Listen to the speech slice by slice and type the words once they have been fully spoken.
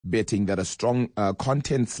betting that a strong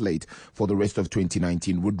content slate for the rest of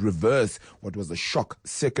 2019 would reverse what was a shock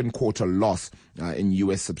second quarter loss in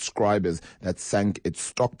US subscribers that sank its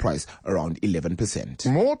stock price around 11%.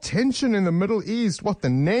 More tension in the Middle East.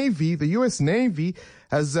 The US Navy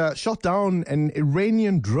has shot down an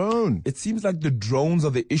Iranian drone. It seems like the drones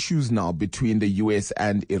are the issues now between the US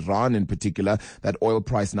and Iran in particular. That oil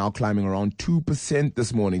price now climbing around 2%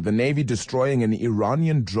 this morning. The Navy destroying an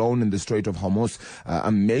Iranian drone in the Strait of Hormuz,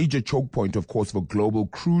 a major choke point, of course, for global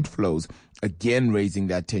crude flows. Again, raising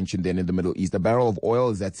that tension then in the Middle East. The barrel of oil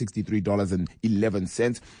is at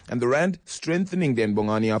 $63.11. And the rand strengthening then,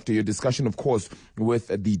 Bongani, after your discussion, of course, with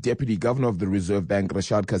the Deputy Governor of the Reserve Bank,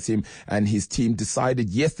 Rashad Kassim, and his team decided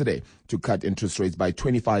yesterday to cut interest rates by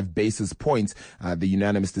 25 basis points. The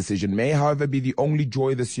unanimous decision may, however, be the only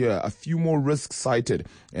joy this year. A few more risks cited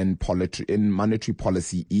in monetary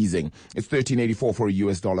policy easing. It's 13.84 for a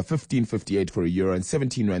US dollar, 15.58 for a euro, and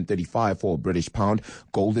 17.35 for a British pound.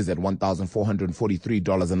 Gold is at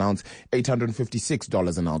 $1,443 an ounce,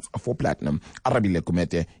 $856 an ounce for platinum. Arabile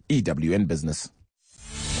Kumete, EWN Business.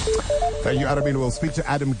 Thank you, Arabile. We'll speak to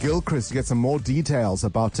Adam Gilchrist to get some more details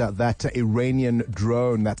about that Iranian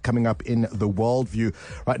drone that's coming up in the Worldview.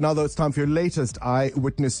 Right now, though, it's time for your latest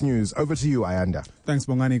Eyewitness News. Over to you, Ayanda. Thanks,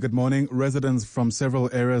 Bongani. Good morning. Residents from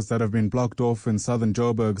several areas that have been blocked off in southern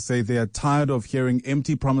Joburg say they are tired of hearing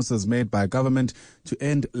empty promises made by government to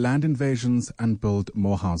end land invasions and build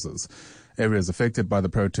more houses. Areas affected by the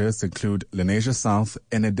protests include Lenasia South,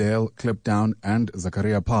 Enedale, Kliptown, and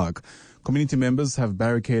Zakaria Park. Community members have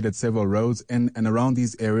barricaded several roads in and around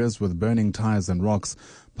these areas with burning tires and rocks.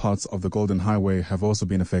 Parts of the Golden Highway have also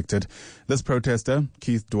been affected. This protester,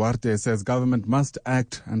 Keith Duarte, says government must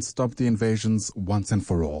act and stop the invasions once and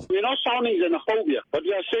for all. We're not sounding xenophobia, but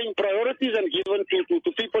we are saying priorities and given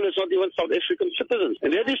to people is not even South African citizens.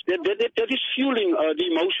 And that is fueling the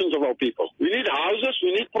emotions of our people. We need houses,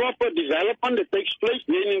 we need proper development that takes place.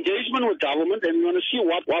 We're in engagement with government and we want to see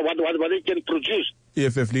what they can produce.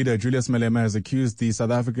 EFF leader Julius Malema has accused the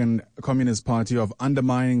South African Communist Party of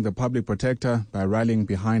undermining the public protector by rallying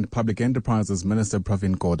behind Public Enterprises Minister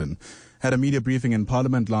Pravin Gordhan. At a media briefing in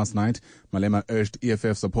Parliament last night, Malema urged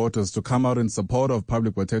EFF supporters to come out in support of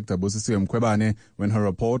Public Protector Busisiwe Mkhwebane when her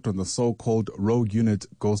report on the so-called rogue unit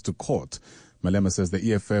goes to court. Malema says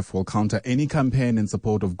the EFF will counter any campaign in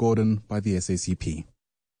support of Gordhan by the SACP.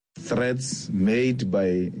 Threats made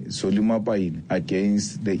by Solima Paine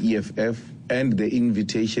against the EFF and the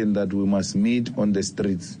invitation that we must meet on the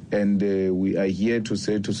streets. And we are here to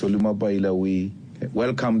say to Solima Paila, we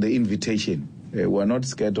welcome the invitation. We're not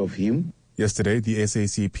scared of him. Yesterday, the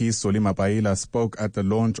SACP Solima Paila spoke at the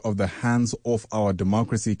launch of the Hands Off Our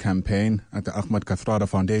Democracy campaign at the Ahmed Kathrada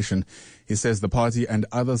Foundation. He says the party and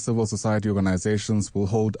other civil society organizations will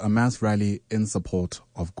hold a mass rally in support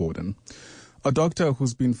of Gordhan. A doctor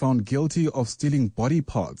who's been found guilty of stealing body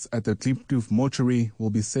parts at the Kliptof mortuary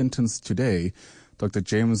will be sentenced today. Dr.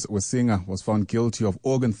 James Wesinga was found guilty of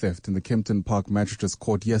organ theft in the Kempton Park Magistrates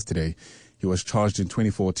Court yesterday. He was charged in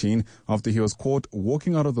 2014 after he was caught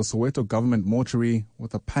walking out of the Soweto government mortuary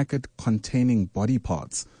with a packet containing body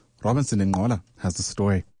parts. Robinson Ngola has the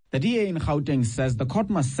story. The DA in Gauteng says the court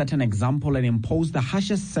must set an example and impose the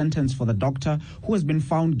harshest sentence for the doctor who has been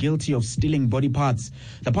found guilty of stealing body parts.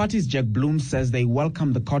 The party's Jack Bloom says they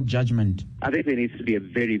welcome the court judgment. I think there needs to be a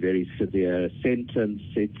very, very severe sentence.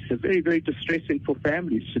 It's very, very distressing for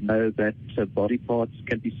families to know that body parts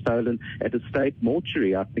can be stolen at a state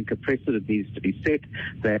mortuary. I think a precedent needs to be set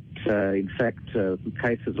that, in fact,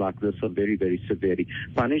 cases like this are very, very severely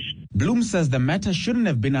punished. Bloom says the matter shouldn't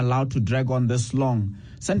have been allowed to drag on this long.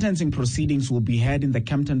 Sentencing proceedings will be held in the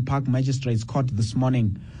Kempton Park Magistrates Court this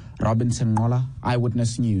morning. Robinson Ngola,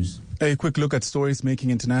 Eyewitness News. A quick look at stories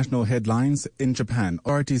making international headlines. In Japan,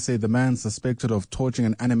 authorities say the man suspected of torching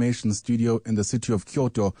an animation studio in the city of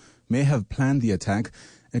Kyoto may have planned the attack.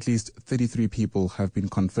 At least 33 people have been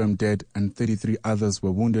confirmed dead and 33 others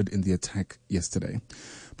were wounded in the attack yesterday.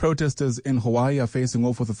 Protesters in Hawaii are facing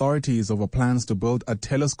off with authorities over plans to build a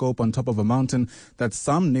telescope on top of a mountain that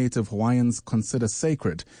some native Hawaiians consider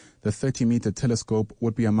sacred. The 30-meter telescope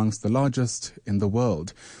would be amongst the largest in the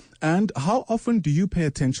world. And how often do you pay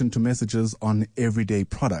attention to messages on everyday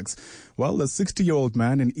products? Well, a 60-year-old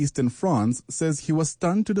man in eastern France says he was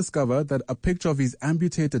stunned to discover that a picture of his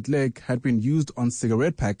amputated leg had been used on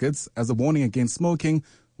cigarette packets as a warning against smoking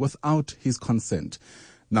without his consent.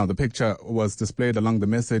 Now, the picture was displayed along the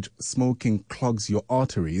message, "Smoking clogs your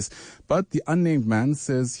arteries." But the unnamed man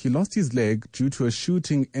says he lost his leg due to a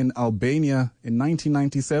shooting in Albania in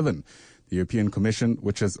 1997. The European Commission,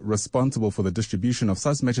 which is responsible for the distribution of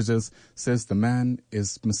such messages, says the man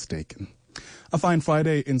is mistaken. A fine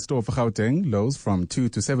Friday in store for Gauteng. Lows from 2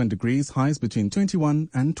 to 7 degrees, highs between 21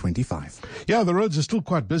 and 25. Yeah, the roads are still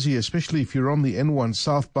quite busy, especially if you're on the N1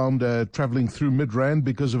 southbound traveling through Midrand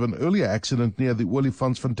because of an earlier accident near the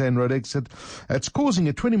Olifantsfontein Road exit. It's causing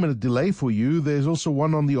a 20-minute delay for you. There's also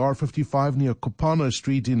one on the R55 near Kopano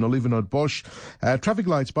Street in Olivenhout-Bosch. Traffic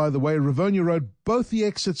lights, by the way, Rivonia Road, both the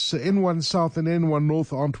exits, N1 South and N1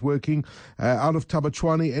 North, aren't working. Out of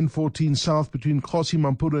Tabachwani, N14 South between Khosi,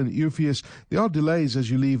 Mampuru and Eupheus. There are delays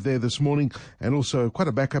as you leave there this morning, and also quite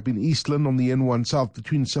a backup in Eastland on the N1 South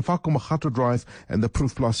between Sefako Makhato Drive and the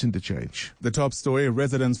Proof Plus interchange. The top story,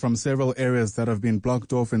 residents from several areas that have been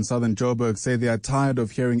blocked off in southern Joburg say they are tired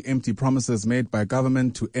of hearing empty promises made by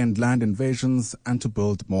government to end land invasions and to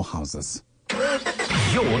build more houses.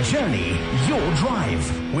 Your journey, your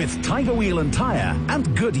drive with Tiger Wheel and Tyre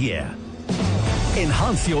and Goodyear.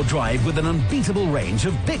 Enhance your drive with an unbeatable range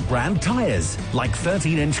of big brand tyres, like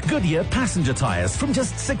 13-inch Goodyear passenger tyres from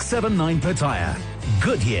just $679 per tyre.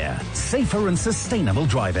 Goodyear, safer and sustainable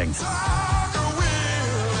driving.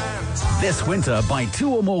 This winter, buy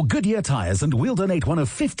 2 or more Goodyear tyres and we'll donate one of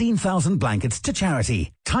 15,000 blankets to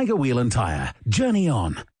charity. Tiger Wheel and Tyre. Journey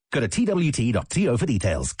on. Go to twt.co for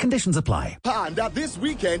details. Conditions apply. Panda this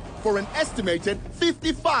weekend for an estimated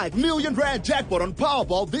 55 million rand jackpot on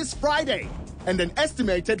Powerball this Friday. And an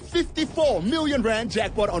estimated 54 million rand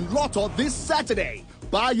jackpot on Lotto this Saturday.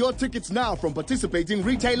 Buy your tickets now from participating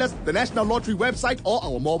retailers, the National Lottery website or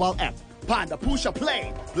our mobile app. Panda Pusha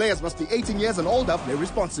Play. Players must be 18 years and older. Play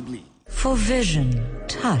responsibly. For vision,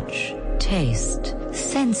 touch, taste,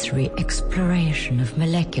 sensory exploration of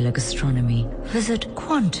molecular gastronomy, visit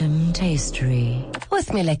Quantum Tastery.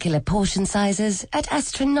 With molecular portion sizes at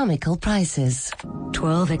astronomical prices.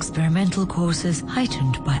 12 experimental courses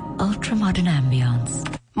heightened by ultra-modern ambience.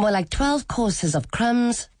 More like 12 courses of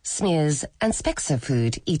crumbs, smears, and specks of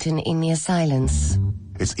food eaten in near silence.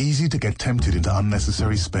 It's easy to get tempted into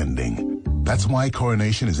unnecessary spending. That's why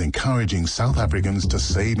Coronation is encouraging South Africans to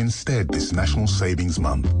save instead this National Savings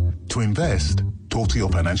Month. To invest, talk to your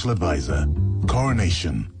financial advisor.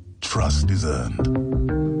 Coronation. Trust is earned.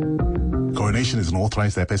 Coronation is an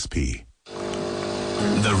authorized FSP.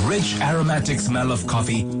 The rich aromatic smell of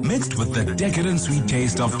coffee mixed with the decadent sweet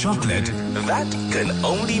taste of chocolate, that can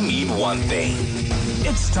only mean one thing.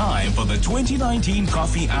 It's time for the 2019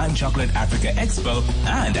 Coffee and Chocolate Africa Expo,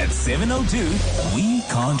 and at 7:02, we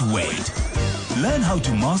can't wait. Learn how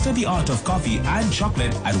to master the art of coffee and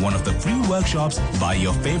chocolate at one of the free workshops, buy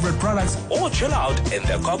your favorite products, or chill out in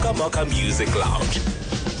the Coca Mocha Music Lounge.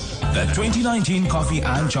 The 2019 Coffee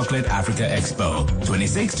and Chocolate Africa Expo,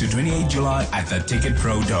 26 to 28 July at the Ticket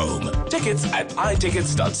Pro Dome. Tickets at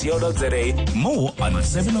itickets.co.za, more on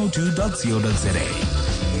 702.co.za.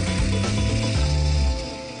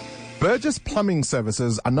 Burgess Plumbing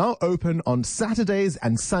Services are now open on Saturdays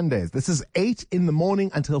and Sundays. This is 8 in the morning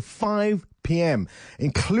until 5 p.m.,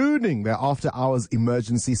 including their after-hours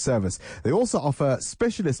emergency service. They also offer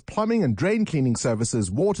specialist plumbing and drain cleaning services,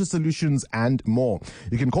 water solutions, and more.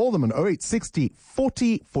 You can call them on 0860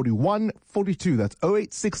 40 41 42. That's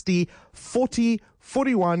 0860 40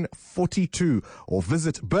 41 42, or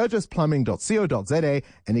visit burgessplumbing.co.za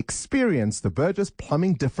and experience the Burgess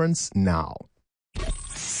Plumbing difference now.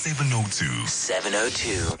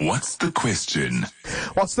 702. What's the question?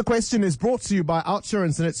 What's the question is brought to you by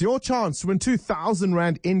Outsurance, and it's your chance to win 2,000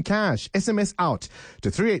 Rand in cash. SMS out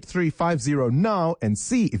to 38350 now and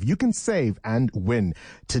see if you can save and win.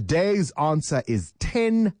 Today's answer is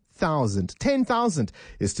 10,000. 10,000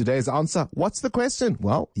 is today's answer. What's the question?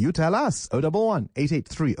 Well, you tell us. 011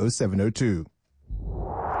 883 0702.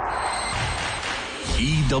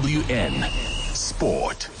 EWN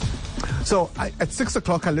Sport. So at 6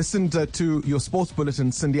 o'clock, I listened to your sports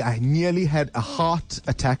bulletin, Cindy. I nearly had a heart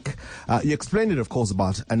attack. You explained it, of course,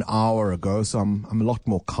 about an hour ago, so I'm a lot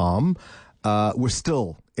more calm. We're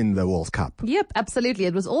still in the World Cup. Yep, absolutely.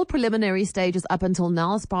 It was all preliminary stages up until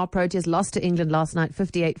now. Spa Proteas lost to England last night,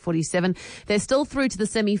 58-47. They're still through to the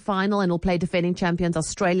semi-final and will play defending champions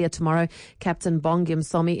Australia tomorrow. Captain Bongim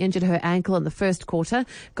Somi injured her ankle in the first quarter.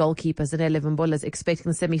 Goalkeeper Zanele Vimbula is expecting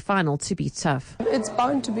the semi-final to be tough. It's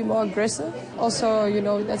bound to be more aggressive. Also,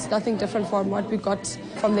 that's nothing different from what we got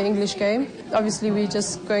from the English game. Obviously, we're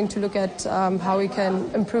just going to look at how we can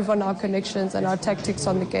improve on our connections and our tactics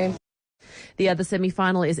on the game. The other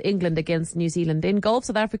semi-final is England against New Zealand. In golf,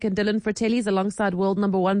 South African Dylan Fratelli's alongside world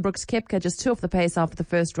number 1 Brooks Koepka just 2 off the pace after the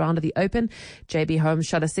first round of the Open. JB Holmes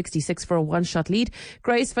shot a 66 for a 1-shot lead.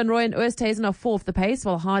 Grace Van Rooyen and Oosthuizen are 4 off the pace,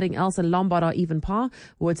 while Harding, Els and Lombard are even par.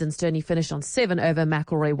 Woods and Stoney finished on 7 over.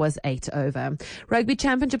 McIlroy was 8 over. Rugby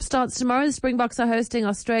Championship starts tomorrow. The Springboks are hosting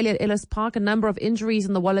Australia at Ellis Park. A number of injuries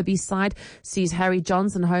on the Wallabies side sees Harry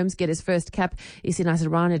Johnson Holmes get his first cap.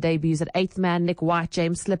 Isinaisa Rana debuts at 8th man. Nick White,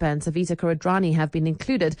 James Slipper and Savita Kuradrani have been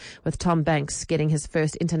included, with Tom Banks getting his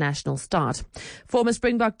first international start. Former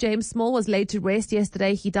Springbok James Small was laid to rest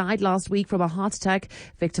yesterday. He died last week from a heart attack.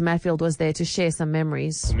 Victor Matfield was there to share some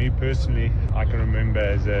memories. For me personally, I can remember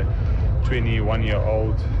as a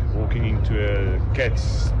 21-year-old walking into a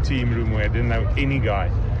Cats team room where I didn't know any guy.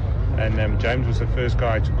 And James was the first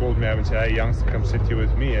guy to call me up and say, "Hey, youngster, come sit here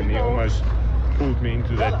with me." And he almost pulled me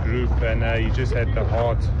into that group. And he just had the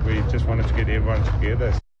heart where he just wanted to get everyone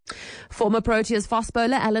together. Former Proteas fast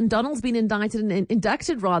bowler Alan Donald's been inducted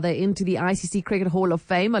into the ICC Cricket Hall of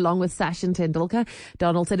Fame along with Sachin Tendulkar.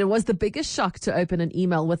 Donald said it was the biggest shock to open an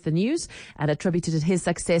email with the news, and attributed his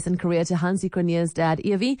success and career to Hansie Cronje's dad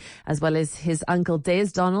Evie, as well as his uncle Des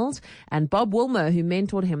Donald and Bob Wilmer, who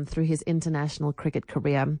mentored him through his international cricket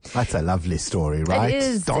career. That's a lovely story, right? It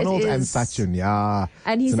is. Donald and Sachin, yeah.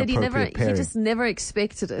 And he said he just never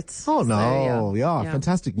expected it. Oh no, So, yeah,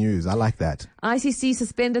 fantastic news. I like that. ICC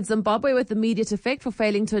suspended Zimbabwe with immediate effect for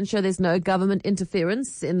failing to ensure there's no government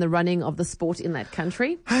interference in the running of the sport in that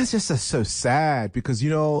country. It's just so sad because,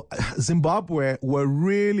 Zimbabwe were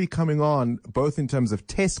really coming on both in terms of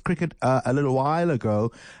test cricket a little while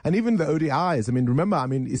ago and even the ODIs.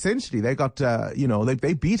 Essentially they got,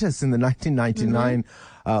 they beat us in the 1999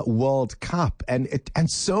 World Cup and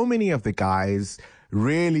so many of the guys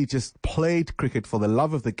really just played cricket for the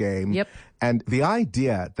love of the game. Yep. And the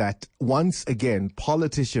idea that once again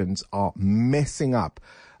politicians are messing up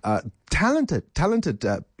talented.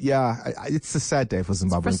 It's a sad day for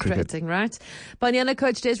Zimbabwean cricket. Frustrating, right? Banyana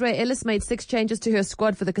coach Desiree Ellis made 6 changes to her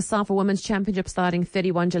squad for the COSAFA Women's Championship starting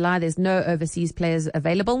 31 July. There's no overseas players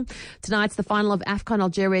available. Tonight's the final of AFCON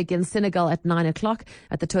Algeria against Senegal at 9 o'clock.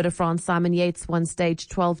 At the Tour de France, Simon Yates won stage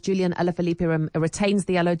 12. Julian Alaphilippe retains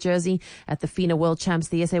the yellow jersey. At the FINA World Champs,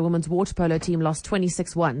 the SA Women's Water Polo team lost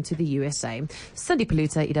 26-1 to the USA. Cindy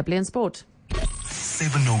Paluta, EWN Sport.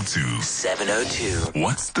 702.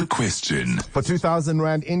 What's the question? For 2,000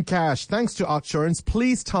 Rand in cash, thanks to Outsurance,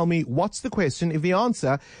 please tell me what's the question if the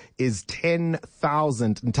answer is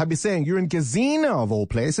 10,000. And Tabi saying you're in Gezina of all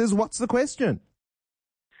places. What's the question?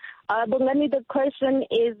 Bongani, the question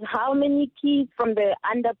is how many kids from the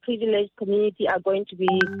underprivileged community are going to be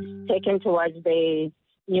taken towards the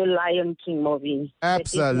new Lion King movie?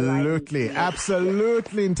 Absolutely.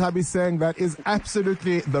 Ntabi saying that is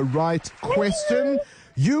absolutely the right question.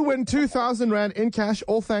 You win 2,000 Rand in cash,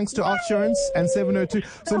 all thanks to Outsurance and 702.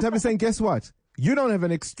 So Ntabi saying, guess what? You don't have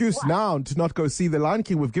an excuse now to not go see the Lion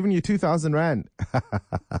King. We've given you 2,000 Rand. I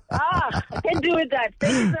can do with that.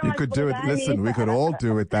 Thank you so much. Could do it. Listen, we could all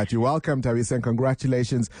do with that. You're welcome, Tabi saying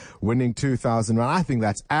congratulations, winning 2,000 Rand. I think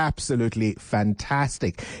that's absolutely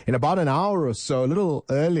fantastic. In about an hour or so, a little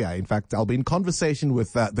earlier, in fact, I'll be in conversation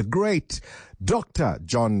with the great Dr.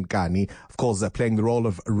 John Gani, of course, playing the role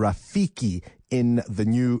of Rafiki in the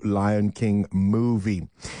new Lion King movie.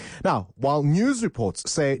 Now, while news reports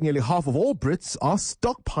say nearly half of all Brits are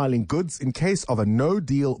stockpiling goods in case of a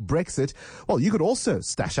no-deal Brexit, well, you could also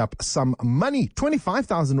stash up some money,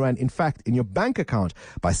 25,000 Rand, in fact, in your bank account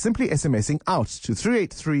by simply SMSing out to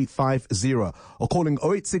 38350 or calling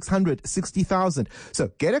 08600 60,000.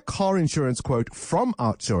 So get a car insurance quote from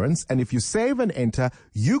Outsurance, and if you save and enter,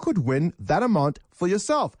 you could win that amount for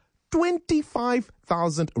yourself.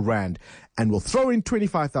 25,000 Rand. And we'll throw in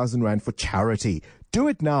 25,000 Rand for charity. Do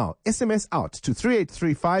it now. SMS out to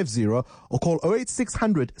 38350 or call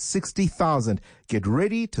 08600 60,000. Get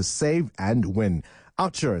ready to save and win.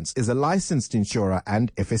 Outsurance is a licensed insurer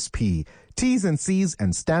and FSP. T's and C's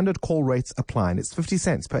and standard call rates apply, and it's 50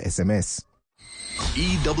 cents per SMS.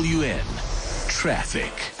 EWN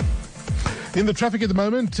Traffic. In the traffic at the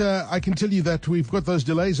moment, I can tell you that we've got those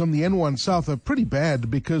delays on the N1 South are pretty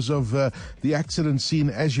bad because of the accident scene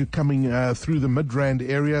as you're coming through the Midrand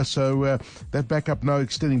area. So that backup now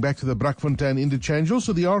extending back to the Brakfontein interchange.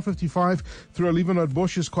 Also, the R55 through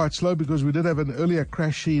Olivenhout-Bosch is quite slow because we did have an earlier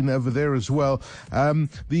crash scene over there as well.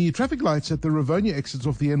 The traffic lights at the Rivonia exits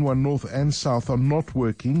off the N1 North and South are not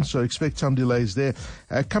working, so expect some delays there.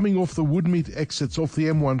 Coming off the Woodmead exits off the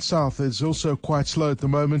M1 South is also quite slow at the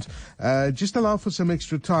moment. just allow for some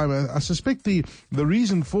extra time. I suspect the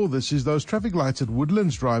reason for this is those traffic lights at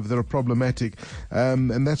Woodlands Drive that are problematic,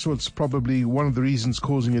 and that's what's probably one of the reasons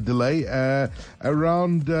causing a delay.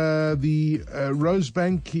 Around the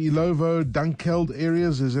Rosebank, Ilovo, Dunkeld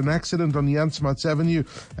areas, there's an accident on Jan Smuts Avenue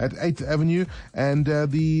at 8th Avenue, and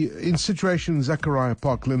the situation in Zachariah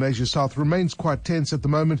Park, Lenasia South, remains quite tense at the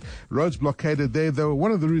moment. Roads blockaded there, though.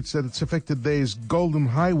 One of the routes that it's affected there is Golden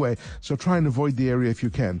Highway, so try and avoid the area if you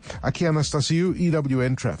can. Aki Anastasiou,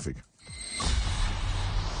 EWN Traffic.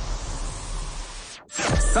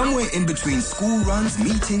 Somewhere in between school runs,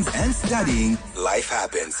 meetings, and studying, life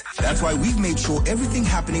happens. That's why we've made sure everything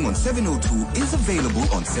happening on 702 is available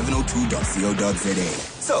on 702.co.za.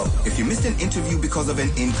 So, if you missed an interview because of an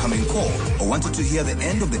incoming call, or wanted to hear the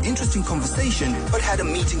end of the interesting conversation but had a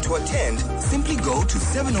meeting to attend, simply go to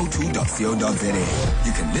 702.co.za.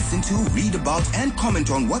 You can listen to, read about, and comment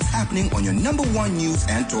on what's happening on your #1 news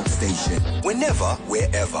and talk station. Whenever,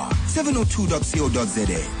 wherever.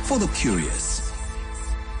 702.co.za for the curious.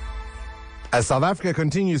 As South Africa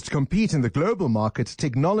continues to compete in the global market,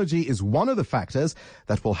 technology is one of the factors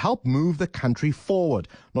that will help move the country forward.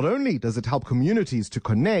 Not only does it help communities to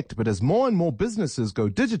connect, but as more and more businesses go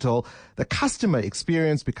digital, the customer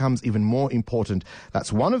experience becomes even more important.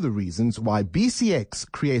 That's one of the reasons why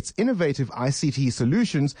BCX creates innovative ICT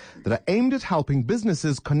solutions that are aimed at helping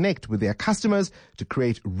businesses connect with their customers to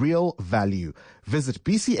create real value. Visit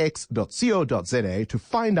bcx.co.za to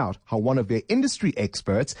find out how one of their industry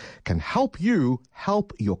experts can help you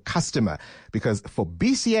help your customer. Because for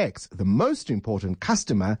BCX, the most important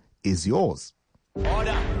customer is yours.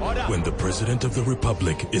 When the President of the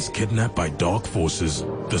Republic is kidnapped by dark forces,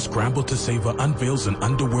 the scramble to save her unveils an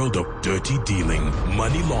underworld of dirty dealing,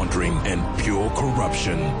 money laundering, and pure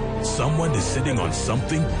corruption. Someone is sitting on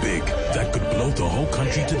something big that could blow the whole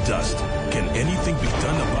country to dust. Can anything be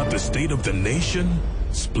done about the state of the nation?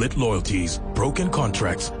 Split loyalties, broken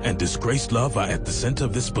contracts, and disgraced love are at the center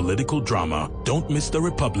of this political drama. Don't miss The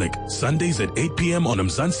Republic, Sundays at 8 p.m. on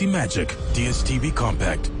Mzansi Magic, DSTV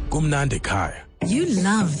Compact. Kumnande Kai. You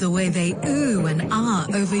love the way they ooh and ah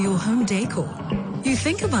over your home decor. You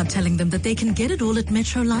think about telling them that they can get it all at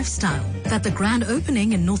Metro Lifestyle, that the grand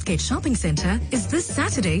opening in Northgate Shopping Centre is this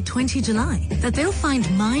Saturday, 20 July, that they'll find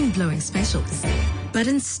mind-blowing specials. But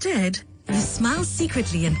instead, you smile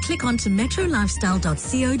secretly and click onto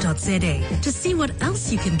metrolifestyle.co.za to see what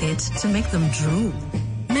else you can get to make them drool.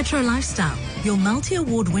 Metro Lifestyle, your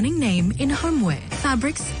multi-award-winning name in homeware,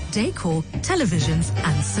 fabrics, decor, televisions,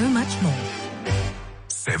 and so much more.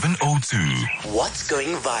 702. What's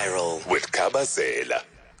going viral with Kabazela?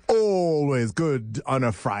 Always good on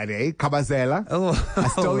a Friday. Kabazela. I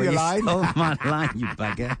stole your line. Oh, my line, you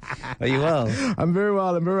bugger. Are you well? I'm very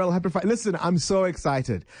well. Happy Friday. Listen, I'm so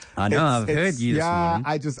excited. I know. I've heard you this morning.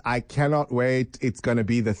 I cannot wait. It's going to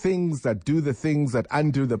be the things that do the things that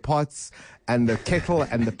undo the pots and the kettle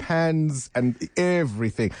and the pans and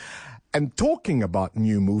everything. And talking about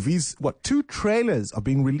new movies, 2 trailers are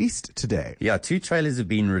being released today? Yeah, 2 trailers have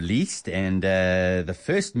been released, and the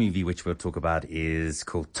first movie which we'll talk about is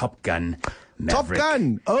called Top Gun Maverick. Top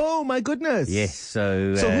Gun! Oh my goodness! Yes,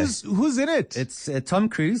 so who's in it? It's Tom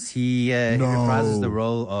Cruise. He reprises the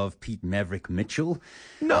role of Pete Maverick Mitchell.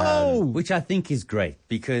 No! Which I think is great,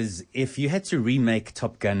 because if you had to remake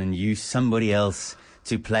Top Gun and use somebody else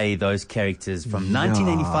to play those characters from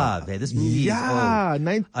 1985. This movie is old. I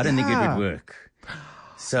don't think it would work.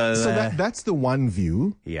 So that's the one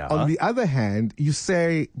view. Yeah. On the other hand, you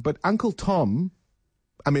say, but Uncle Tom,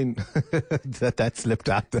 I mean, that slipped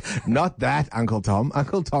out. Not that Uncle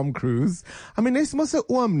Tom Cruise. I mean, it's must a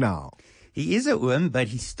now. He is a worm, but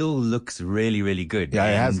he still looks really, really good. Yeah,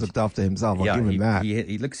 he has looked after himself. I'll give him that. He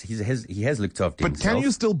has looked after himself. But can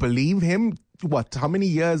you still believe him? How many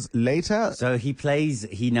years later? So he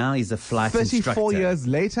now is a flight instructor. 34 years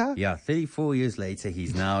later? Yeah, 34 years later,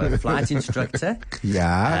 he's now a flight instructor.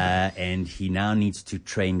 Yeah. And he now needs to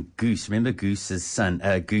train Goose. Remember Goose's son,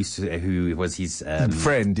 Goose, who was his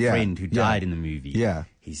friend who died in the movie. Yeah.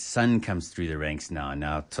 His son comes through the ranks now.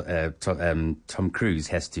 Now, Tom Cruise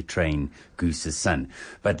has to train Goose's son.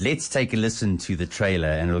 But let's take a listen to the trailer,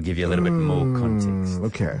 and it'll give you a little bit more context.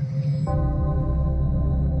 Okay.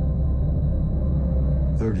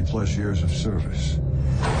 30 plus years of service.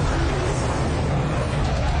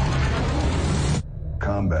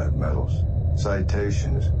 Combat medals,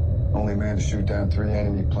 citations. Only man to shoot down 3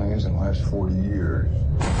 enemy planes in the last 40 years.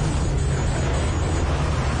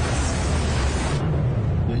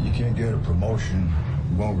 Yet you can't get a promotion,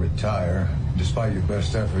 you won't retire. Despite your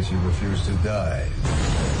best efforts, you refuse to die.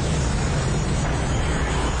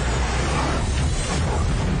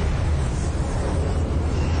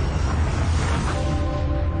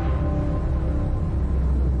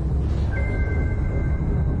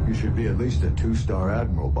 should be at least a 2-star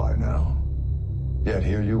admiral by now. Yet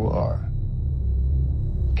here you are.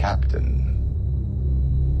 Captain.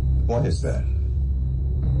 What is that?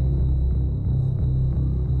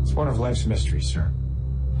 It's one of life's mysteries, sir.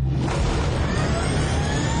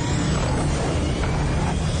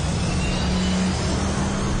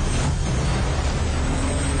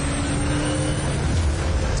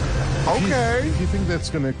 Okay. Do you think that's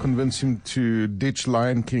going to convince him to ditch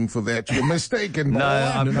Lion King for that? You're mistaken. No,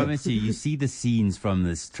 I promise you. You see the scenes from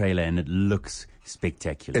this trailer and it looks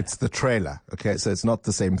spectacular. It's the trailer, okay? So it's not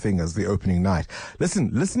the same thing as the opening night.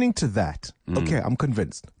 Listening to that, okay, I'm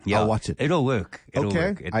convinced. Yeah, I'll watch it. It'll work. It'll Okay,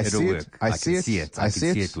 work. I It'll see it. work. I see it. I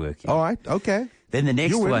see it working. All right, okay. Then the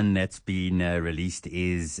next You win. one that's been released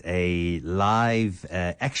is a live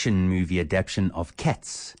action movie adaptation of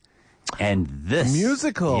Cats. And this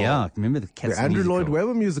musical. Yeah, remember the Cats The Andrew musical? Lloyd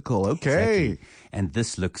Webber musical. Okay. Exactly. And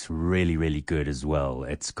this looks really, really good as well.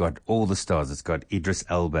 It's got all the stars. It's got Idris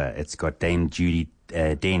Elba. It's got Dame Judi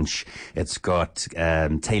Dench. It's got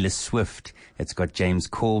Taylor Swift. It's got James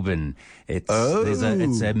Corbin. It's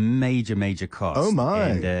a major, major cast. Oh, my.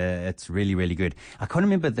 And it's really, really good. I can't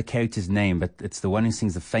remember the character's name, but it's the one who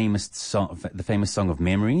sings the famous song of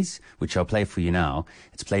Memories, which I'll play for you now.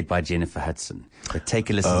 It's played by Jennifer Hudson. But take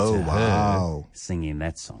a listen to her singing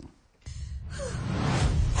that song.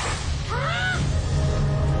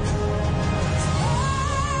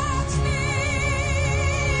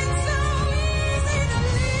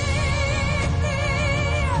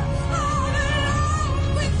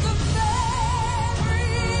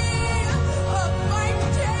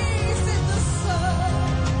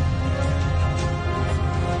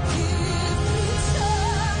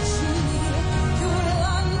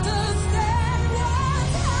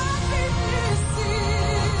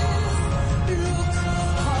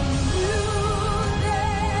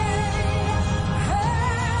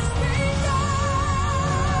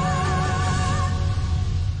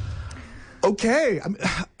 Okay.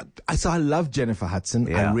 So I love Jennifer Hudson.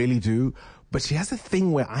 Yeah. I really do. But she has a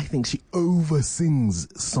thing where I think she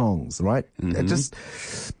over-sings songs, right?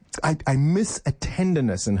 I miss a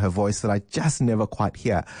tenderness in her voice that I just never quite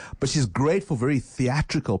hear. But she's great for very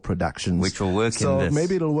theatrical productions. Which will work in this. So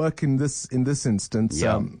maybe it'll work in this instance.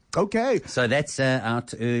 Yeah. Okay. So that's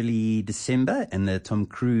out early December, and the Tom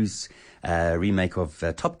Cruise remake of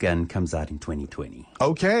Top Gun comes out in 2020.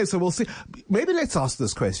 Okay, so we'll see. Maybe let's ask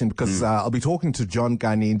this question because I'll be talking to John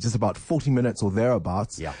Gunny in just about 40 minutes or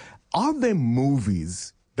thereabouts. Yeah. Are there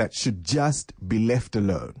movies that should just be left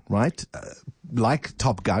alone, right? Like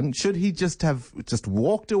Top Gun, should he just have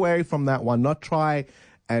walked away from that one, not try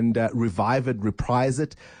and revive it, reprise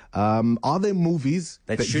it? Are there movies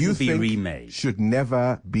that shouldn't you be think remade? should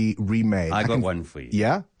never be remade? I got one for you.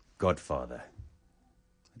 Yeah? Godfather.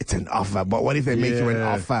 It's an offer, but what if they make you an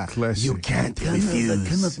offer? Classic. You can't refuse.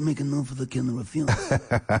 Cannot make an offer that can refuse.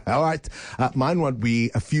 All right. Mine would be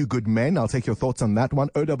A Few Good Men. I'll take your thoughts on that one.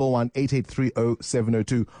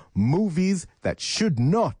 011-8830-702. Movies that should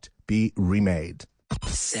not be remade.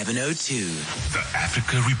 702. The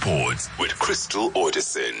Africa Report with Crystal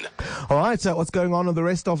Orderson. All right, what's going on the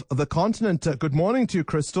rest of the continent? Good morning to you,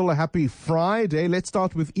 Crystal. A happy Friday. Let's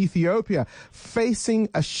start with Ethiopia facing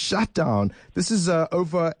a shutdown. This is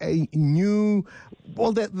over a new...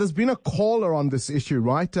 Well, there's been a caller on this issue,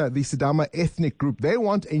 right? The Sidama ethnic group. They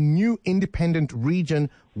want a new independent region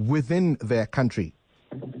within their country.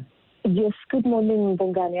 Yes, good morning,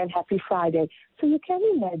 Bongani, and happy Friday. So you can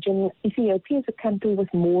imagine Ethiopia is a country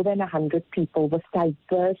with more than 100 people with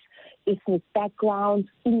diverse ethnic backgrounds,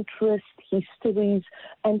 interests, histories,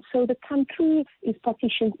 and so the country is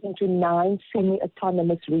partitioned into 9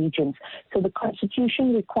 semi-autonomous regions. So the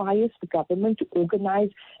constitution requires the government to organize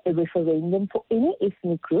a referendum for any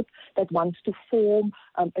ethnic group that wants to form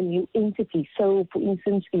a new entity. So, for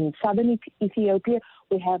instance, in southern Ethiopia,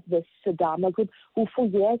 we have the Sidama group who for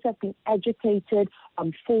years have been agitated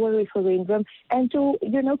for a referendum and to,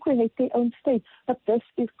 create their own state. But this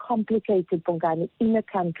is complicated, Bongani, in a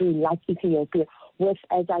country like Ethiopia with,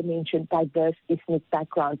 as I mentioned, diverse ethnic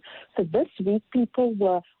backgrounds. So this week, people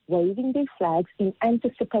were waving their flags in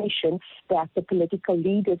anticipation that the political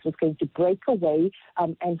leaders was going to break away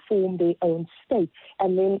and form their own state.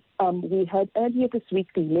 And then we heard earlier this week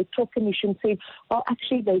the Electoral Commission said, well,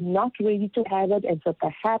 actually, they're not ready to have it, and so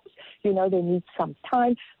perhaps, they need some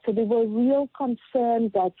time. So there were real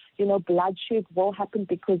concerns that, bloodshed will happen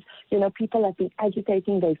because, people have been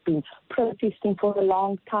agitating, they've been protesting for a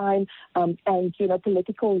long time, and,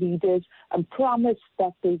 political leaders promised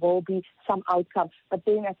that there will be some outcome. But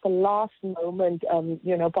then at the last moment,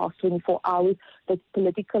 past 24 hours, the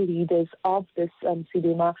political leaders of this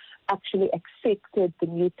cinema actually accepted the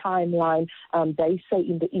new timeline, they say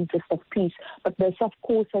in the interest of peace. But this, of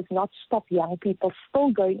course, has not stopped young people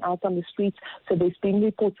still going out on the streets. So there's been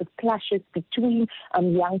reports of clashes between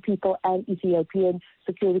young people and Ethiopian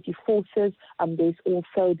security forces.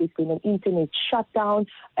 There's been an internet shutdown.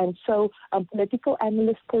 And so political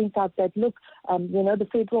analysts point out that, look, the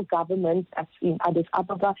federal government, as in Addis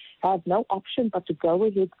Ababa, have no option but to go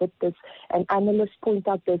ahead with this. And analysts point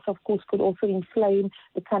out this, of course, could also inflame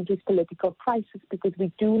the country's political crisis, because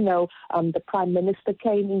we do know the Prime Minister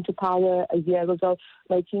came into power a year ago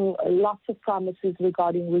making lots of promises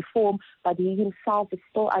regarding reform, but he himself is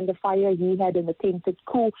still under fire. He had an attempted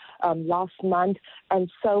coup last month, and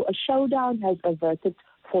so a showdown has averted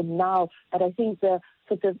for now. But I think the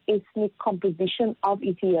sort of ethnic composition of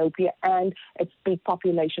Ethiopia and its big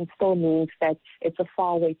population still means that it's a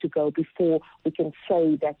far way to go before we can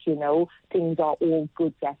say that, things are all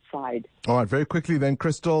good that side. All right, very quickly then,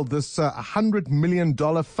 Crystal, this $100 million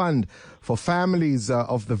fund for families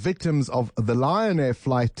of the victims of the Lion Air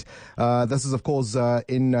flight. This is, of course,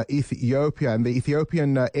 in Ethiopia, and the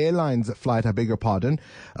Ethiopian Airlines flight, I beg your pardon.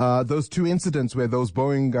 Those two incidents where those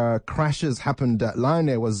Boeing crashes happened, Lion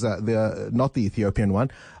Air was not the Ethiopian one.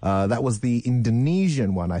 That was the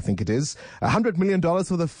Indonesian one, I think it is. $100 million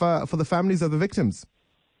for the families of the victims.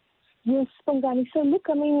 Yes, Bongani. So look,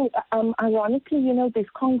 ironically, there's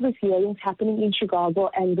Congress hearings happening in Chicago,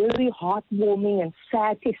 and very heartwarming and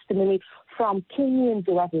sad testimony from Kenyans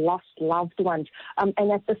who have lost loved ones. And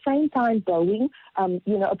at the same time, Boeing,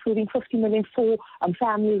 approving $50 million for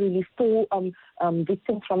family relief for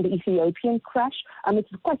victims from the Ethiopian crash. It's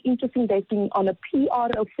quite interesting. They've been on a PR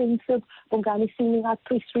offensive, Bongani, sending out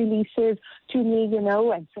press releases to me,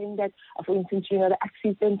 and saying that, for instance, the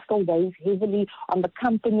accident still weighs heavily on the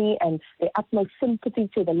company and their utmost sympathy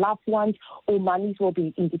to the loved ones. All monies will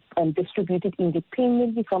be distributed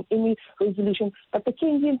independently from any resolution. But the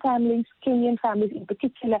Kenyan families in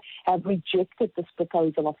particular, have rejected this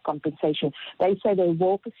proposal of compensation. They say they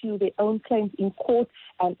will pursue their own claims in court,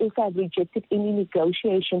 and also have rejected any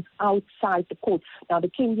negotiations outside the court. Now, the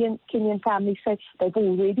Kenyan families say they've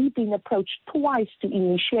already been approached twice to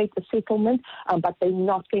initiate a settlement, but they're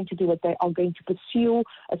not going to do it. They are going to pursue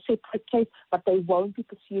a separate case, but they won't be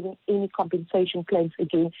pursuing any compensation claims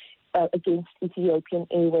against Ethiopian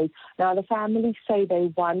Airways. Now, the families say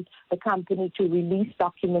they want the company to release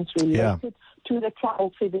documents related to the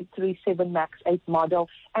 737 MAX 8 model,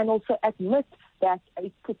 and also admit that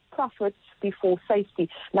it put profits before safety.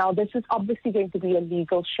 Now, this is obviously going to be a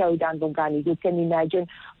legal showdown, Bongani. You can imagine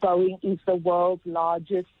Boeing is the world's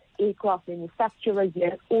largest aircraft manufacturer.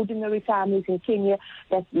 There are ordinary families in Kenya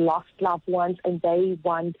that lost loved ones, and they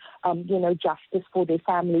want, justice for their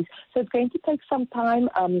families. So it's going to take some time.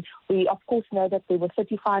 We, of course, know that there were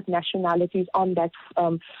 35 nationalities on that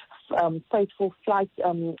fateful flight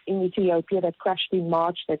in Ethiopia that crashed in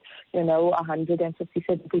March, that,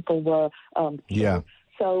 157 people were killed.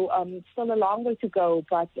 So still a long way to go,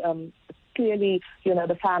 but clearly,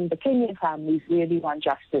 the Kenyan families really want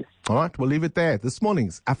justice. All right, we'll leave it there. This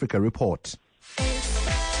morning's Africa Report.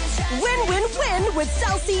 Win, win, win with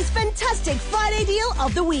Cell C's fantastic Friday deal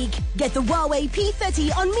of the week. Get the Huawei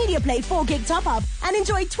P30 on MediaPlay 4GB top-up and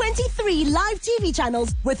enjoy 23 live TV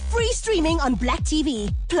channels with free streaming on Black TV.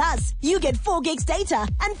 Plus, you get 4GB data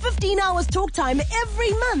and 15 hours talk time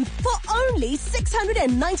every month for only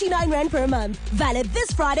 699 Rand per month. Valid this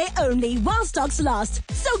Friday only while stocks last.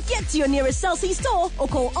 So get to your nearest Cell C store or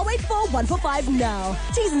call 084 145 now.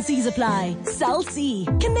 T's and C's apply. Cell C.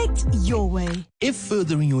 Connect your way. If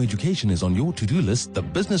furthering your education is on your to-do list, the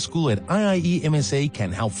business school at IIE MSA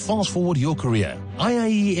can help fast-forward your career.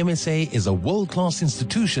 IIE MSA is a world-class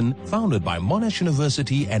institution founded by Monash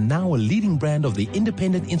University and now a leading brand of the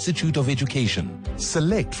Independent Institute of Education.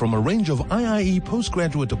 Select from a range of IIE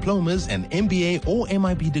postgraduate diplomas and MBA or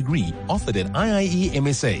MIB degree offered at IIE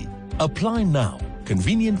MSA. Apply now.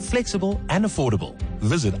 Convenient, flexible, and affordable.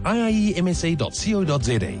 Visit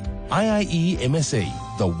iiemsa.co.za. IIE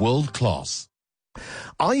MSA, the world class.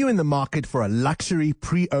 Are you in the market for a luxury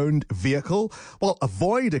pre-owned vehicle? Well,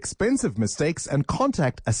 avoid expensive mistakes and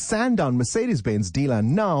contact a Sandown Mercedes-Benz dealer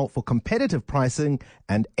now for competitive pricing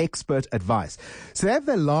and expert advice. So they have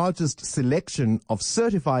their largest selection of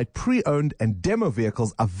certified pre-owned and demo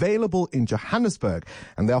vehicles available in Johannesburg,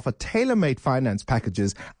 and they offer tailor-made finance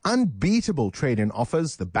packages, unbeatable trade-in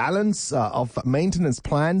offers, the balance of maintenance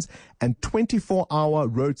plans, and 24-hour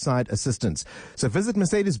roadside assistance. So visit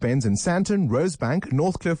Mercedes-Benz in Sandton, Rosebank,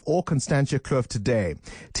 Northcliffe, or Constantia Kloof today.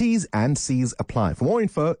 T's and C's apply. For more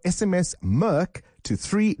info, SMS MERC to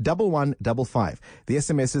 31155. The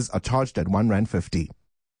SMSs are charged at R1.50.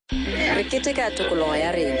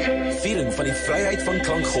 Feeling van die vryheid van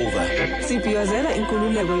klankgolwe. Sikhupha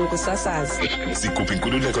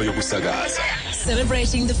inkululeko yokusakaza.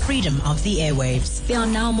 Celebrating the freedom of the airwaves. There are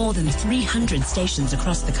now more than 300 stations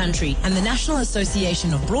across the country, and the National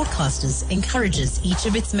Association of Broadcasters encourages each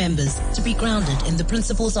of its members to be grounded in the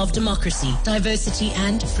principles of democracy, diversity,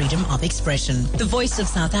 and freedom of expression. The voice of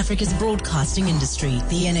South Africa's broadcasting industry,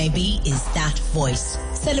 the NAB, is that voice.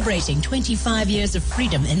 Celebrating 25 years of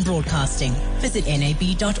freedom in broadcasting. Visit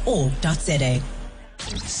nab.org.za.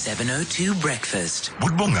 702 Breakfast. For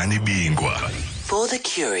the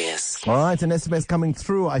curious. All right, an SMS coming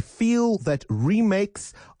through. I feel that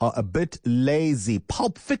remakes are a bit lazy.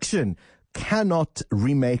 Pulp Fiction cannot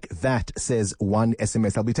remake that, says one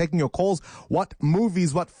SMS. I'll be taking your calls. What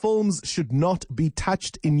movies, what films should not be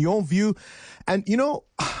touched in your view? And, you know,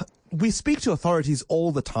 we speak to authorities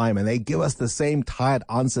all the time and they give us the same tired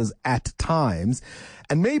answers at times.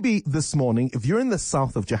 And maybe this morning, if you're in the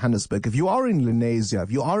south of Johannesburg, if you are in Lenasia,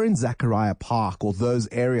 if you are in Zachariah Park or those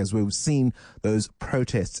areas where we've seen those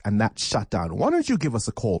protests and that shutdown, why don't you give us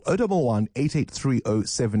a call?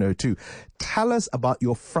 011-8830-702. Tell us about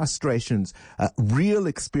your frustrations, real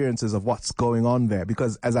experiences of what's going on there.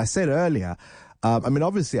 Because as I said earlier,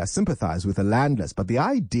 obviously I sympathize with the landless, but the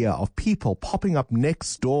idea of people popping up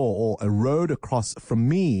next door or a road across from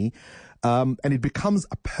me, and it becomes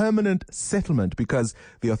a permanent settlement because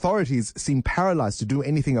the authorities seem paralyzed to do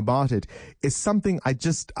anything about it, is something I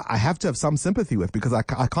have to have some sympathy with, because I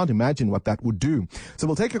can't imagine what that would do. So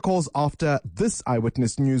we'll take your calls after this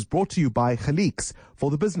Eyewitness News, brought to you by Khaliks,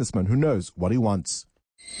 for the businessman who knows what he wants.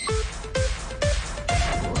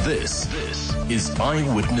 This is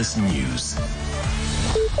Eyewitness News.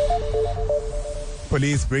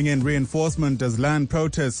 Police bring in reinforcement as land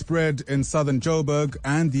protests spread in southern Joburg,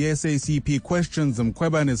 and the SACP questions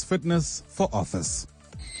Mkhwebane's fitness for office.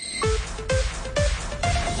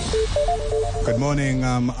 Good morning,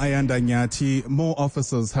 Ayanda Nyati. More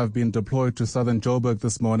officers have been deployed to southern Joburg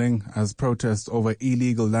this morning as protests over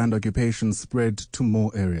illegal land occupation spread to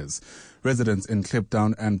more areas. Residents in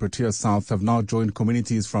Kliptown and Protea South have now joined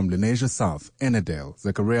communities from Lenasia South, Ennerdale,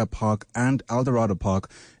 Zachariah Park and Eldorado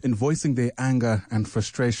Park in voicing their anger and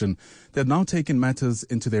frustration. They've now taken matters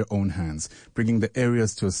into their own hands, bringing the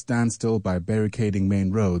areas to a standstill by barricading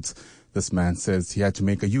main roads. This man says he had to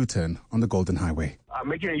make a U-turn on the Golden Highway. I'm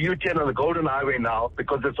making a U-turn on the Golden Highway now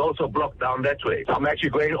because it's also blocked down that way. I'm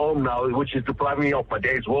actually going home now, which is depriving me of my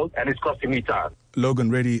day's work, and it's costing me time.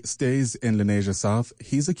 Logan Reddy stays in Lenasia South.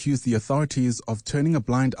 He's accused the authorities of turning a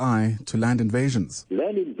blind eye to land invasions.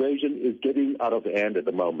 Land invasion is getting out of hand at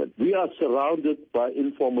the moment. We are surrounded by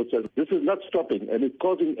informal settlements. This is not stopping, and it's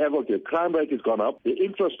causing havoc. The crime rate has gone up. The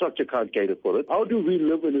infrastructure can't cater for it. How do we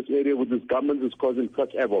live in this area where this government is causing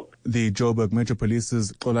such havoc? The Joburg Metro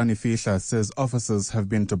Police's Xolani Fihla says officers have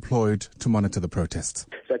been deployed to monitor the protests.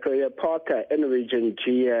 Zachariah Park in Region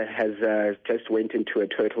G has just went into a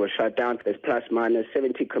total shutdown. There's plus minus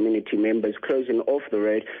 70 community members closing off the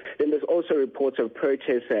road. Then there's also reports of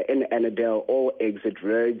protests in Ennerdale. All exit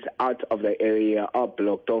roads out of the area are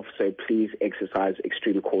blocked off, so please exercise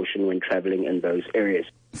extreme caution when traveling in those areas.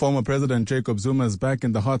 Former President Jacob Zuma is back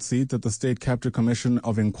in the hot seat at the State Capture Commission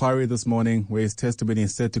of Inquiry this morning, where his testimony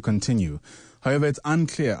is set to continue. However, it's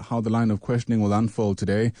unclear how the line of questioning will unfold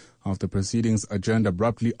today after proceedings adjourned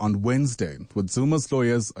abruptly on Wednesday, with Zuma's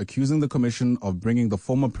lawyers accusing the commission of bringing the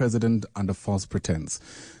former president under false pretense.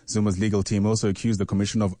 Zuma's legal team also accused the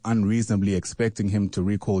commission of unreasonably expecting him to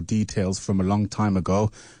recall details from a long time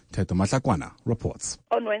ago. Teto Mahlakwana reports.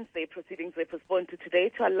 On Wednesday, proceedings were postponed to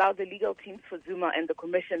today to allow the legal teams for Zuma and the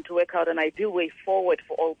commission to work out an ideal way forward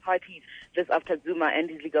for all parties. This after Zuma and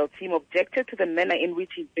his legal team objected to the manner in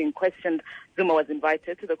which he's being questioned. Zuma was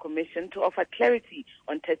invited to the commission to offer clarity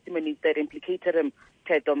on testimonies that implicated him.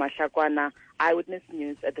 Teto Mahlakwana, Eyewitness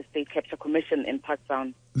News at the State Capture Commission in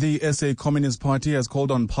Parktown. The SA Communist Party has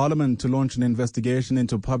called on Parliament to launch an investigation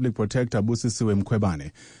into Public Protector Busisiwe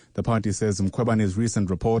Mkhwebane. The party says Mkhwebane's recent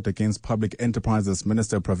report against Public Enterprises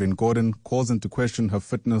Minister Pravin Gordhan calls into question her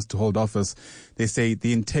fitness to hold office. They say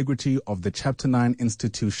the integrity of the Chapter 9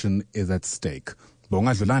 institution is at stake.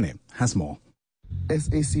 Bonga Dlulane has more.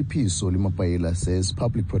 SACP Soli Mapaela says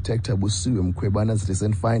Public Protector Busisiwe Mkhwebane's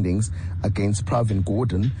recent findings against Pravin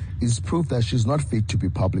Gordhan is proof that she's not fit to be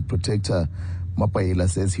Public Protector. Mapaela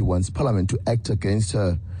says he wants Parliament to act against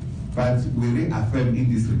her. But we reaffirm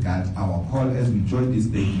in this regard our call as we join this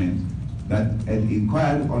statement that an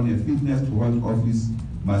inquiry on a fitness to hold office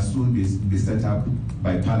must soon be set up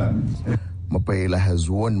by Parliament. Mapaela has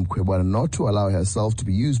warned Mkhwebana not to allow herself to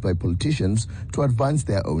be used by politicians to advance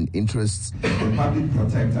their own interests. The public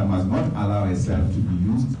protector must not allow herself to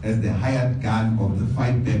be used as the hired gun of the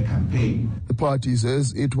Fight Back campaign. The party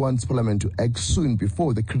says it wants Parliament to act soon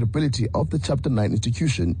before the credibility of the Chapter 9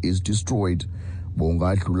 institution is destroyed.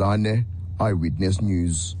 Bonga Tlulane, Eyewitness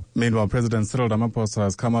News. Meanwhile, President Cyril Ramaphosa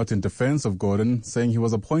has come out in defense of Gordon, saying he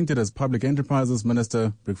was appointed as Public Enterprises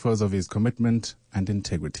Minister because of his commitment and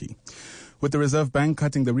integrity. With the Reserve Bank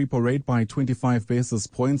cutting the repo rate by 25 basis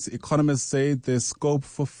points, economists say there's scope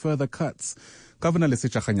for further cuts. Governor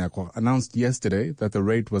Lesetja Kganyago announced yesterday that the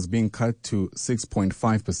rate was being cut to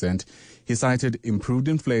 6.5%. He cited improved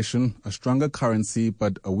inflation, a stronger currency,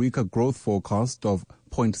 but a weaker growth forecast of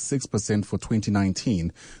 0.6% for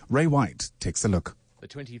 2019. Ray White takes a look. The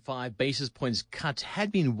 25 basis points cut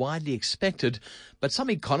had been widely expected, but some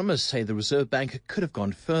economists say the Reserve Bank could have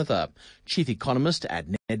gone further. Chief economist at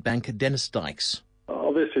Nedbank, Dennis Dykes.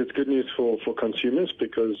 Obviously, it's good news for consumers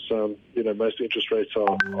because, most interest rates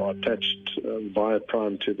are attached via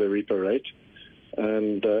prime to the repo rate.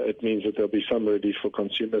 And it means that there'll be some relief for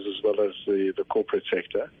consumers as well as the corporate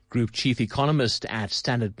sector. Group Chief Economist at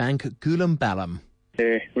Standard Bank, Gulam Balam.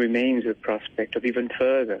 There remains a prospect of even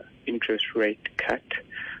further interest rate cut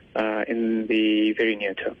in the very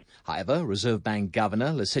near term. However, Reserve Bank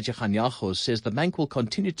Governor Lesetja Kganyago says the bank will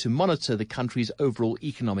continue to monitor the country's overall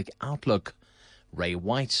economic outlook. Ray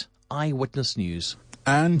White, Eyewitness News.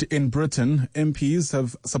 And in Britain, MPs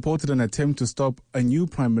have supported an attempt to stop a new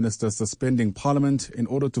Prime Minister suspending Parliament in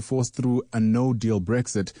order to force through a no-deal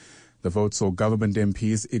Brexit. The vote saw government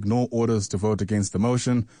MPs ignore orders to vote against the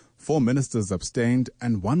motion. 4 ministers abstained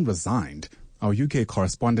and 1 resigned. Our UK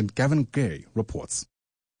correspondent Gavin Gay reports.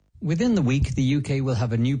 Within the week, the UK will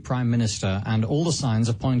have a new Prime Minister, and all the signs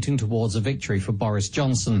are pointing towards a victory for Boris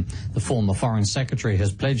Johnson. The former Foreign Secretary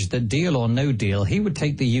has pledged that deal or no deal, he would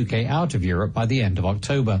take the UK out of Europe by the end of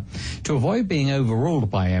October. To avoid being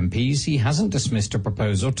overruled by MPs, he hasn't dismissed a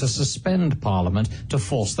proposal to suspend Parliament to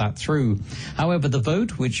force that through. However, the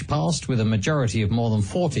vote, which passed with a majority of more than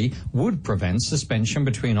 40, would prevent suspension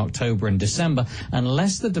between October and December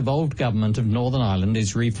unless the devolved government of Northern Ireland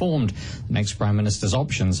is reformed. The next Prime Minister's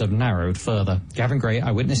options have narrowed further. Gavin Gray,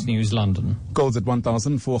 Eyewitness News, London. Gold's at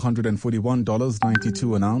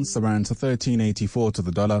 $1,441.92 an ounce, around $13.84 to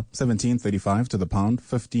the dollar, $17.35 to the pound,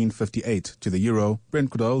 $15.58 to the euro.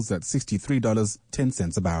 Brent crude oil's at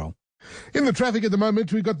 $63.10 a barrel. In the traffic at the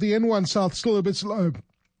moment, we've got the N1 South still a bit slow.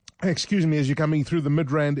 Excuse me, as you're coming through the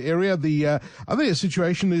Midrand area. The other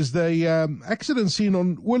situation is the accident seen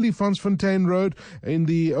on Williefontein Road in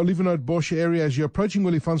the Olivenhout Bosch area. As you're approaching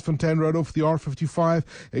Williefontein Road off the R55,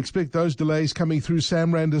 expect those delays coming through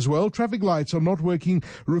Samrand as well. Traffic lights are not working.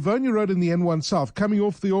 Rivonia Road in the N1 South, coming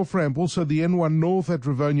off the off-ramp. Also the N1 North at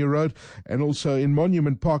Rivonia Road, and also in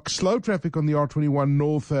Monument Park. Slow traffic on the R21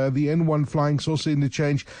 North, the N1 Flying Saucer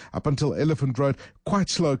interchange up until Elephant Road.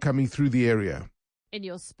 Quite slow coming through the area. In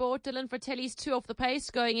your sport, Dylan Fratelli's 2 off the pace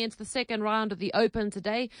going into the second round of the Open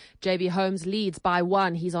today. JB Holmes leads by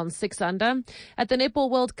 1. He's on 6 under. At the Netball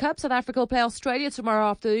World Cup, South Africa will play Australia tomorrow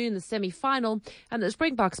afternoon in the semi-final. And the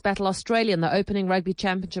Springboks battle Australia in the opening rugby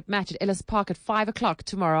championship match at Ellis Park at 5 o'clock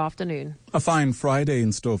tomorrow afternoon. A fine Friday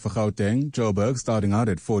in store for Gauteng. Joburg starting out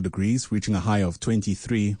at 4 degrees, reaching a high of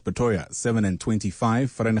 23. Pretoria 7 and 25.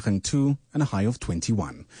 Vereeniging 2 and a high of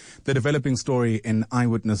 21. The developing story in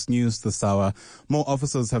Eyewitness News this hour. More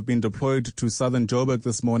officers have been deployed to southern Joburg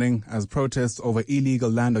this morning as protests over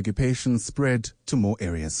illegal land occupation spread to more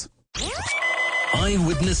areas.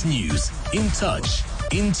 Eyewitness News. In touch,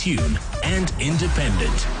 in tune, and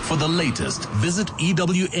independent. For the latest, visit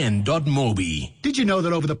ewn.mobi. Did you know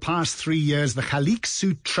that over the past 3 years, the Khalik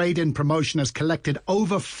Suit Trade-In promotion has collected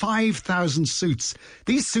over 5,000 suits?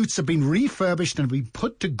 These suits have been refurbished and been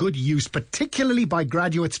put to good use, particularly by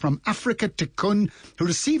graduates from Africa Tikkun who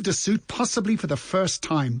received a suit possibly for the first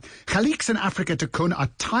time. Khaliks in Africa Tikkun are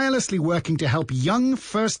tirelessly working to help young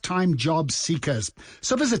first-time job seekers.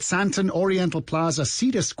 So visit Sandton, Oriental Plaza,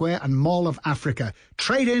 Cedar Square and Mall of Africa.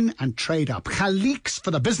 Trade in and trade up. Khaliks for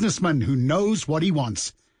the businessman who knows what he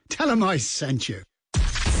wants. Tell him I sent you.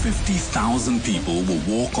 50,000 people will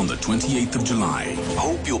walk on the 28th of July.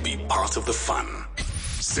 Hope you'll be part of the fun.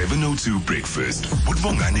 702 Breakfast with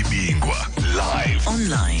Bongani Bingwa. Live.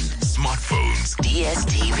 Online. smartphones,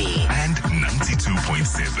 DSTV, and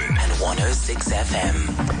 92.7 and 106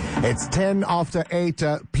 FM. It's 10 after 8.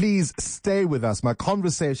 Please stay with us. My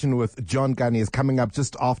conversation with John Gunny is coming up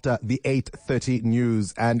just after the 8:30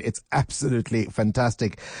 news, and it's absolutely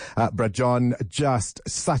fantastic. Brad John, just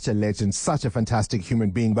such a legend, such a fantastic human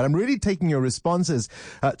being. But I'm really taking your responses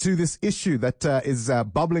to this issue that is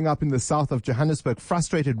bubbling up in the south of Johannesburg.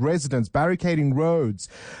 Frustrated residents barricading roads.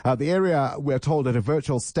 The area, we're told, at a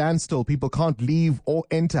virtual standstill. People can't leave or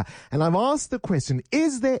enter. And I've asked the question,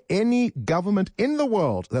 is there any government in the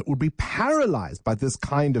world that would be paralyzed by this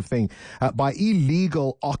kind of thing, by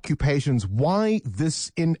illegal occupations? Why this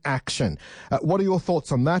inaction? What are your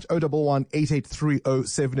thoughts on that?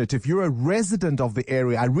 011-883-078. If you're a resident of the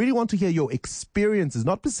area, I really want to hear your experiences,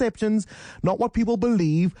 not perceptions, not what people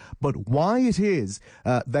believe, but why it is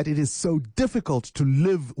that it is so difficult to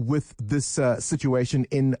live with this situation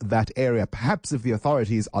in that area. Perhaps if the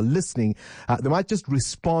authorities are listening, they might just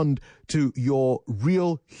respond to your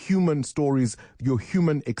real human stories, your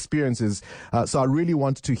human experiences. So I really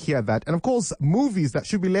want to hear that. And of course, movies that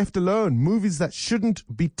should be left alone, movies that shouldn't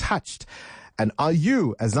be touched. And are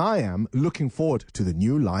you, as I am, looking forward to the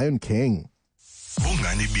new Lion King?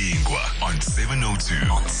 Bongani Bingwa on 702.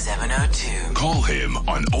 On 702. Call him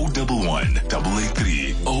on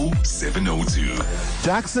 011-883-0702.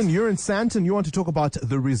 Jackson, you're in Sandton. You want to talk about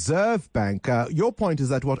the Reserve Bank. Your point is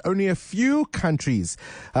that only a few countries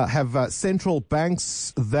have central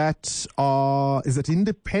banks that are, is it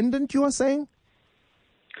independent, you are saying?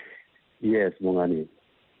 Yes, Bongani.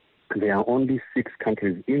 There are only 6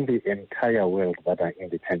 countries in the entire world that are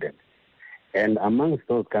independent. And amongst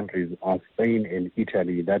those countries are Spain and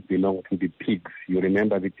Italy that belong to the pigs. You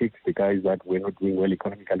remember the pigs, the guys that were not doing well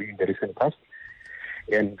economically in the recent past?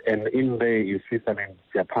 And in there is Switzerland,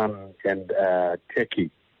 Japan, and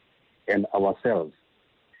Turkey, and ourselves.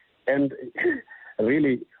 And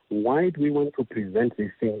really, why do we want to present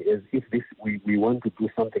this thing as if we want to do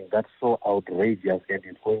something that's so outrageous and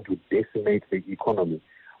is going to decimate the economy,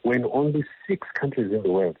 when only 6 countries in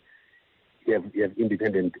the world you have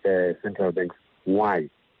independent central banks? Why?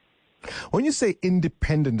 When you say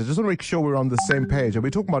independent, I just want to make sure we're on the same page. Are we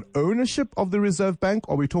talking about ownership of the Reserve Bank,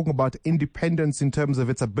 or are we talking about independence in terms of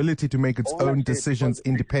its ability to make its own decisions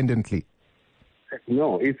independently?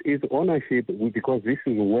 No, it's ownership, because this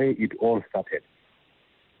is where it all started.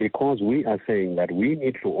 Because we are saying that we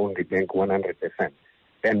need to own the bank 100%,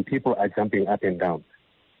 and people are jumping up and down.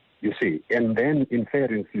 You see, and then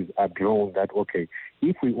inferences are drawn that, okay,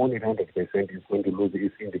 if we own it 100%, it's going to lose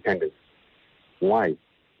its independence. Why?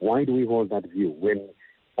 Why do we hold that view when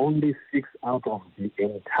only 6 out of the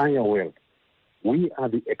entire world, we are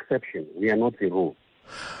the exception, we are not the rule.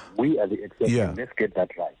 We are the exception. Yeah. Let's get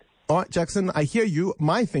that right. All right, Jackson, I hear you.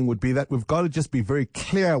 My thing would be that we've got to just be very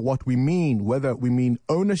clear what we mean, whether we mean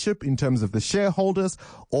ownership in terms of the shareholders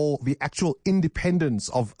or the actual independence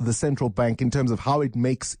of the central bank in terms of how it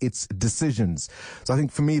makes its decisions. So I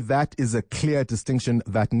think for me, that is a clear distinction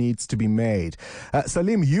that needs to be made.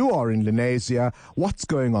 Salim, you are in Lenasia. What's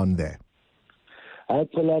going on there? Hi,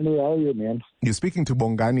 Polani. How are you, man? You're speaking to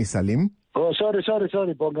Bongani, Salim. Oh, sorry,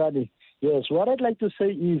 Bongani. Yes, what I'd like to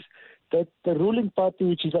say is that the ruling party,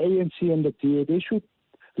 which is the ANC and the DA, they should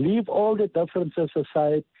leave all the differences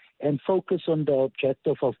aside and focus on the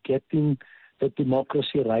objective of getting the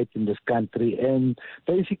democracy right in this country. And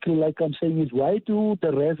basically, like I'm saying, is why do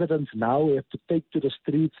the residents now have to take to the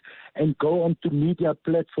streets and go onto media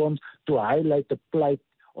platforms to highlight the plight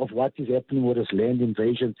of what is happening with this land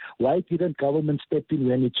invasion? Why didn't government step in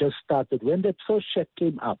when it just started? When that first check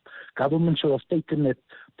came up, government should have taken a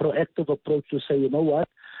proactive approach to say, you know what,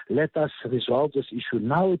 let us resolve this issue.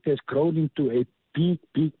 Now it has grown into a big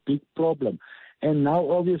problem. And now,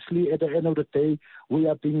 obviously, at the end of the day, we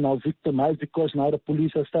are being now victimized because now the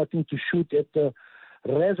police are starting to shoot at the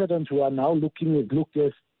residents who are now looked as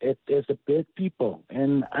the bad people.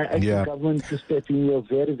 And I think government is stepping here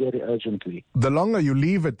very, very urgently. The longer you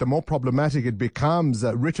leave it, the more problematic it becomes.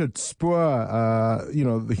 Richard Spoor,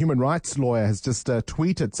 the human rights lawyer, has just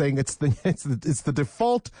tweeted saying it's the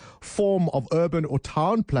default form of urban or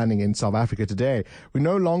town planning in South Africa today. We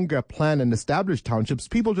no longer plan and establish townships.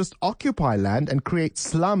 People just occupy land and create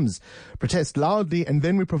slums, protest loudly, and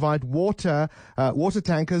then we provide water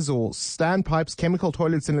tankers or standpipes, chemical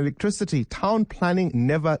toilets, and electricity. Town planning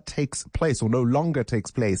never takes place or no longer takes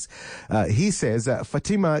place. He says,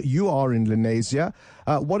 Fatima, you are in Lenasia.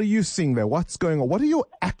 What are you seeing there? What's going on? What are your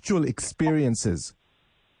actual experiences?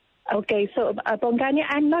 Okay, so Bongani,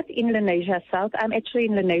 I'm not in Lenasia South. I'm actually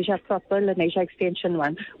in Lenasia proper, Lenasia Extension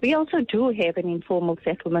 1. We also do have an informal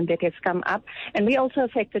settlement that has come up, and we're also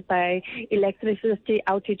affected by electricity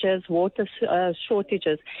outages, water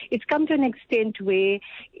shortages. It's come to an extent where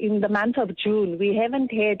in the month of June, we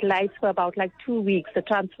haven't had lights for about 2 weeks. The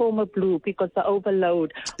transformer blew because the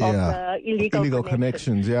overload of the illegal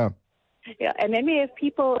connections. Yeah, and then we have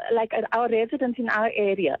people like our residents in our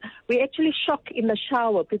area. We actually shock in the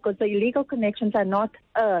shower because the illegal connections are not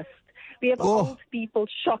earthed. We have old people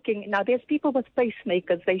shocking. Now, there's people with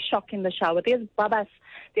pacemakers. They shock in the shower. There's babas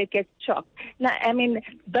that get shocked. Now, I mean,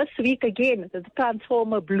 this week again, the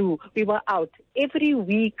transformer blew. We were out. Every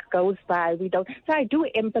week goes by. We don't. So I do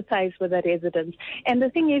empathize with the residents. And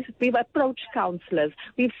the thing is, we've approached councillors.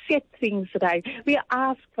 We've set things right. We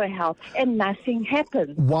ask for help, and nothing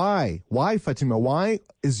happens. Why? Why, Fatima? Why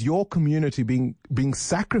is your community being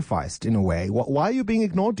sacrificed in a way? Why are you being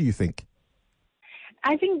ignored, do you think?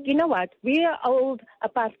 I think, you know what, we are old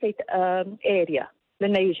apartheid area,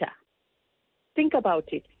 Lenasia. Think about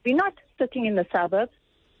it. We're not sitting in the suburbs.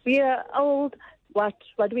 We are old, what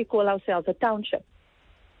do we call ourselves, a township.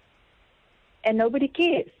 And nobody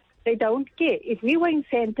cares. They don't care. If we were in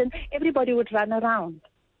Sandton, everybody would run around.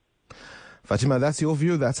 Fatima, that's your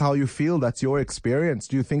view. That's how you feel. That's your experience.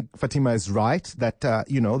 Do you think Fatima is right that,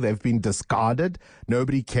 they've been discarded?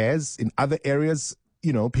 Nobody cares. In other areas,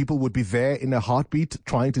 people would be there in a heartbeat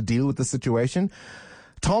trying to deal with the situation.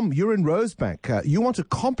 Tom, you're in Rosebank. You want to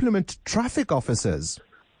compliment traffic officers.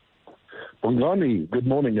 Bongani, good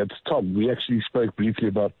morning. It's Tom. We actually spoke briefly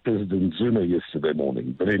about President Zuma yesterday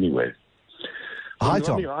morning. But anyway. Hi,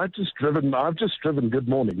 Bongani, Tom. I've just driven. Good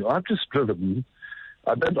morning. I've just driven.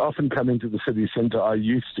 I don't often come into the city centre. I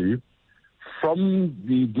used to. From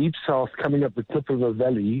the deep south, coming up the Klip River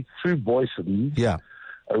Valley, through Boyson. Yeah.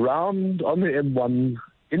 Around on the M1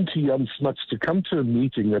 into Jan Smuts to come to a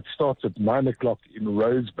meeting that starts at 9 o'clock in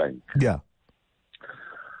Rosebank. Yeah.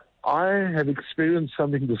 I have experienced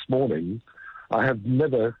something this morning I have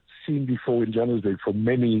never seen before in Johannesburg for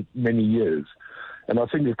many, many years. And I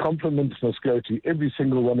think the compliments must go to every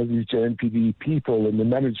single one of these JMPD people and the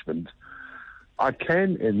management. I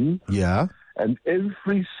came in, and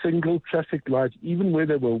every single traffic light, even where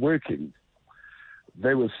they were working,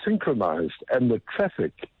 they were synchronized, and the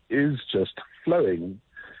traffic is just flowing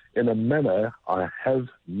in a manner I have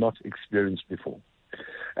not experienced before.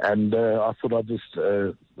 And I thought I'd just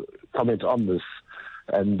comment on this,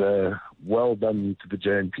 and well done to the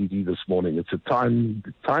JMPD this morning. It's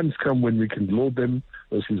time's come when we can laud them.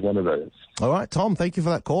 This is one of those. All right, Tom, thank you for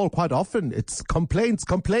that call. Quite often it's complaints.